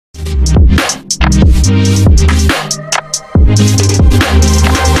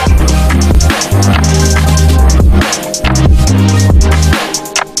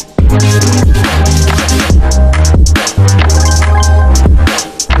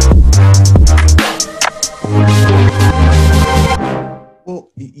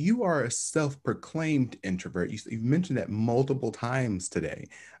Well, you are a self-proclaimed introvert. You mentioned that multiple times today.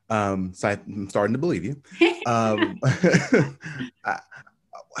 So I'm starting to believe you. Um, uh,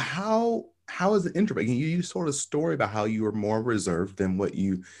 how is an introvert? You told a story about how you were more reserved than what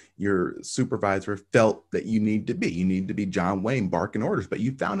your supervisor felt that you need to be. You need to be John Wayne barking orders, but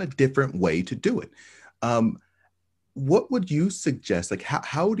you found a different way to do it. Um, what would you suggest? Like,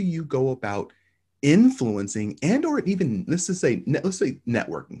 how do you go about influencing and or even let's say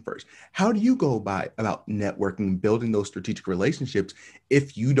networking first? How do you go about networking, building those strategic relationships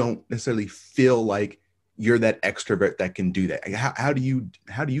if you don't necessarily feel like you're that extrovert that can do that? How do you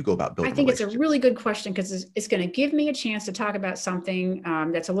go about I building think it's a relationships? really good question because it's going to give me a chance to talk about something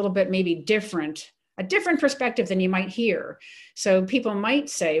that's a little bit maybe different, a different perspective than you might hear. So people might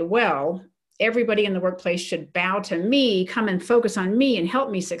say, well, everybody in the workplace should bow to me, come and focus on me and help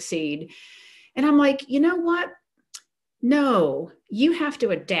me succeed. And I'm like, you know what? No, you have to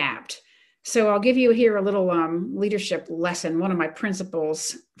adapt. So I'll give you here a little leadership lesson. One of my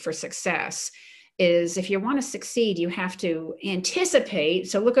principles for success is if you want to succeed, you have to anticipate.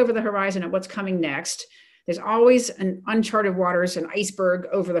 So look over the horizon at what's coming next. There's always an uncharted waters, an iceberg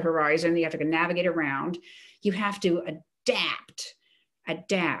over the horizon. You have to navigate around. You have to adapt,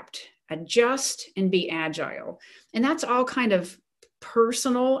 adjust, and be agile. And that's all kind of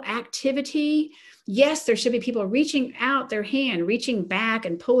personal activity. Yes, there should be people reaching out their hand, reaching back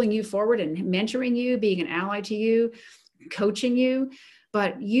and pulling you forward and mentoring you, being an ally to you, coaching you.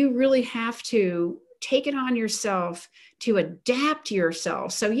 But you really have to take it on yourself to adapt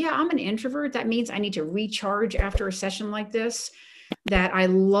yourself. So yeah, I'm an introvert. That means I need to recharge after a session like this, that I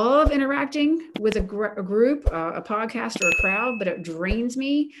love interacting with a group, a podcast or a crowd, but it drains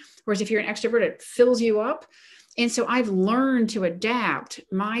me. Whereas if you're an extrovert, it fills you up. And so I've learned to adapt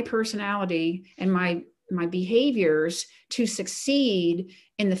my personality and my behaviors to succeed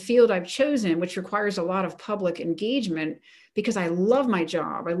in the field I've chosen, which requires a lot of public engagement because I love my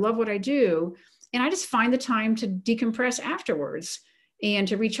job. I love what I do. And I just find the time to decompress afterwards and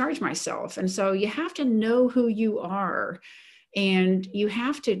to recharge myself. And so you have to know who you are. And you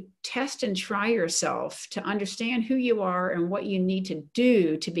have to test and try yourself to understand who you are and what you need to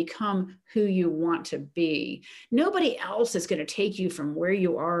do to become who you want to be. Nobody else is going to take you from where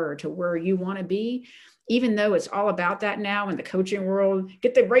you are to where you want to be, even though it's all about that now in the coaching world.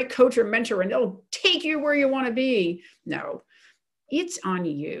 Get the right coach or mentor and they'll take you where you want to be. No, it's on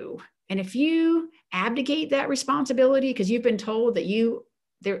you. And if you abdicate that responsibility because you've been told that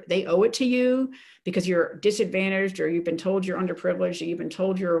they owe it to you because you're disadvantaged or you've been told you're underprivileged or you've been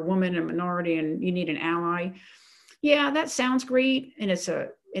told you're a woman, a minority, and you need an ally. Yeah, that sounds great. And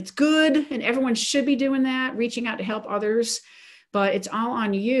it's good. And everyone should be doing that, reaching out to help others. But it's all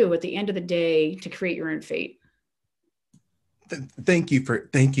on you at the end of the day to create your own fate. Thank you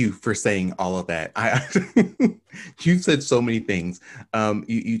for saying all of that. You've said so many things.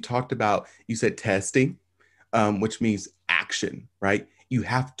 You said testing, which means action, right? You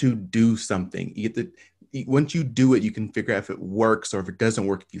have to do something. Once you do it, you can figure out if it works or if it doesn't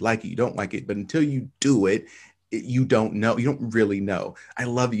work. If you like it, you don't like it. But until you do it, you don't know. You don't really know. I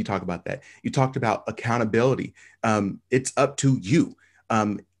love that you talk about that. You talked about accountability. It's up to you.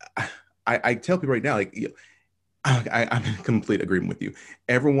 I tell people right now, like, I'm in complete agreement with you.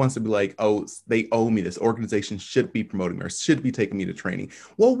 Everyone wants to be like, oh, they owe me this. Organization should be promoting me or should be taking me to training.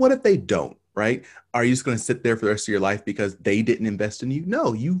 Well, what if they don't, right? Are you just going to sit there for the rest of your life because they didn't invest in you?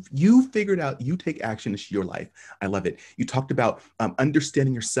 No, you figured out, you take action. It's your life. I love it. You talked about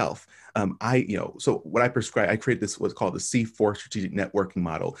understanding yourself. So what I prescribe, I created this what's called the C4 strategic networking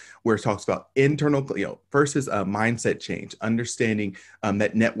model, where it talks about internal, first is a mindset change, understanding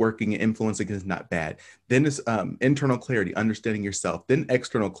that networking and influencing is not bad. Then is internal clarity, understanding yourself, then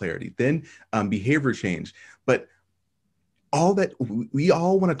external clarity, then behavior change. But all that we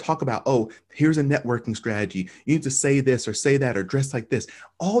all want to talk about, oh, here's a networking strategy. You need to say this or say that or dress like this.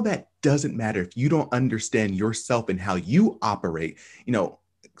 All that doesn't matter if you don't understand yourself and how you operate.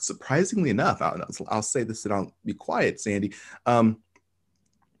 Surprisingly enough, I'll say this and I'll be quiet, Sandy. Everyone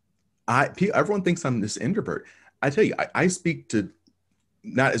thinks I'm this introvert. I tell you, I speak to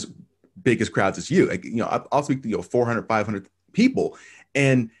not as big as crowds as you. I'll speak to 400, 500 people,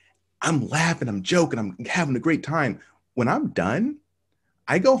 and I'm laughing, I'm joking, I'm having a great time. When I'm done,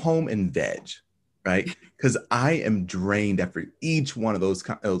 I go home and veg. right? Because I am drained after each one of those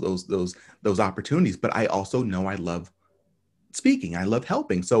opportunities. But I also know I love speaking. I love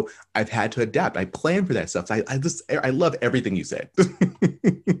helping. So I've had to adapt. I plan for that stuff. So I love everything you said.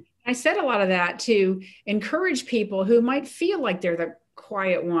 I said a lot of that to encourage people who might feel like they're the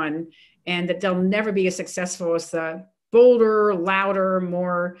quiet one and that they'll never be as successful as the bolder, louder,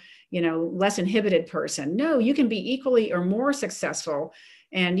 more, less inhibited person. No, you can be equally or more successful.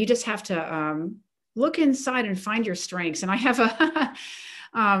 And you just have to look inside and find your strengths. And I have a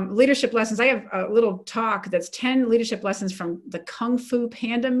leadership lessons. I have a little talk that's 10 leadership lessons from the Kung Fu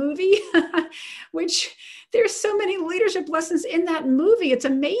Panda movie, which there's so many leadership lessons in that movie. It's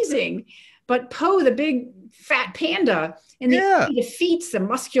amazing. But Po, the big fat panda, and he defeats the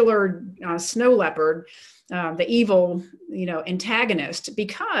muscular snow leopard, the evil, antagonist,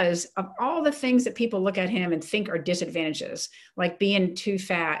 because of all the things that people look at him and think are disadvantages, like being too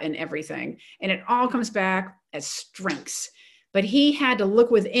fat and everything. And it all comes back as strengths. But he had to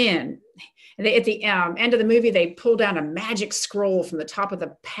look within. At the end of the movie, they pull down a magic scroll from the top of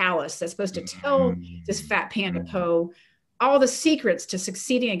the palace that's supposed to tell this fat panda Po all the secrets to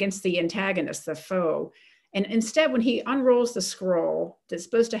succeeding against the antagonist, the foe. And instead, when he unrolls the scroll that's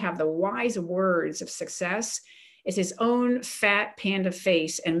supposed to have the wise words of success, it's his own fat panda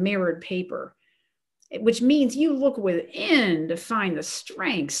face and mirrored paper, which means you look within to find the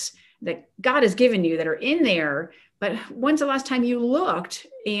strengths that God has given you that are in there. But when's the last time you looked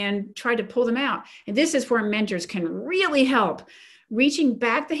and tried to pull them out? And this is where mentors can really help. Reaching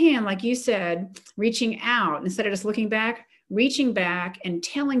back the hand, like you said, reaching out instead of just looking back, reaching back and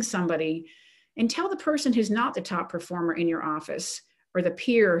telling somebody, and tell the person who's not the top performer in your office or the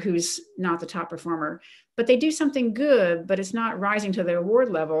peer who's not the top performer, but they do something good, but it's not rising to the award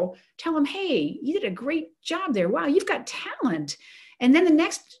level. Tell them, hey, you did a great job there. Wow, you've got talent. And then the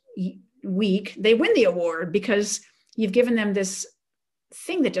next week, they win the award because you've given them this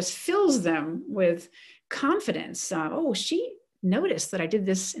thing that just fills them with confidence. Oh, she noticed that I did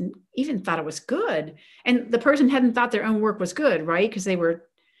this and even thought it was good. And the person hadn't thought their own work was good, right? Because they were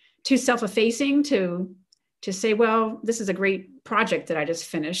too self-effacing to say, well, this is a great project that I just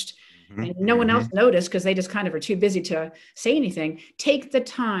finished. And no one else noticed because they just kind of are too busy to say anything. Take the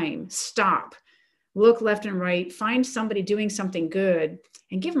time, stop, look left and right, find somebody doing something good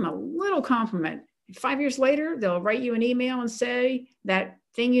and give them a little compliment. 5 years later, they'll write you an email and say, that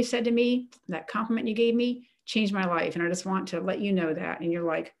thing you said to me, that compliment you gave me, changed my life. And I just want to let you know that. And you're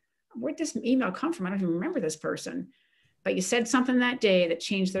like, where'd this email come from? I don't even remember this person. But you said something that day that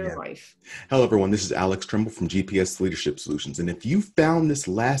changed their life. Hello, everyone. This is Alex Tremble from GPS Leadership Solutions. And if you found this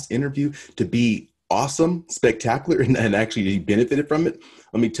last interview to be awesome, spectacular, and actually you benefited from it,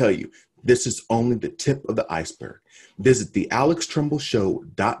 let me tell you, this is only the tip of the iceberg. Visit the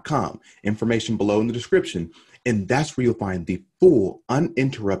alextrembleshow.com, information below in the description, and that's where you'll find the full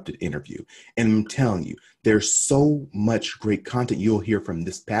uninterrupted interview. And I'm telling you, there's so much great content you'll hear from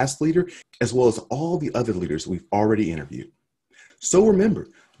this past leader, as well as all the other leaders we've already interviewed. So remember,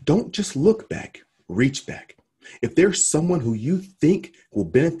 don't just look back, reach back. If there's someone who you think will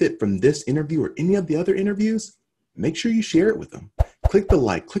benefit from this interview or any of the other interviews, make sure you share it with them. Click the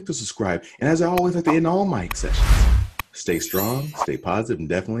like, click the subscribe. And as I always like to end all my sessions, stay strong, stay positive, and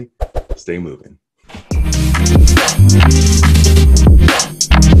definitely stay moving.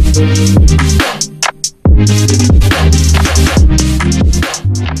 Thank you.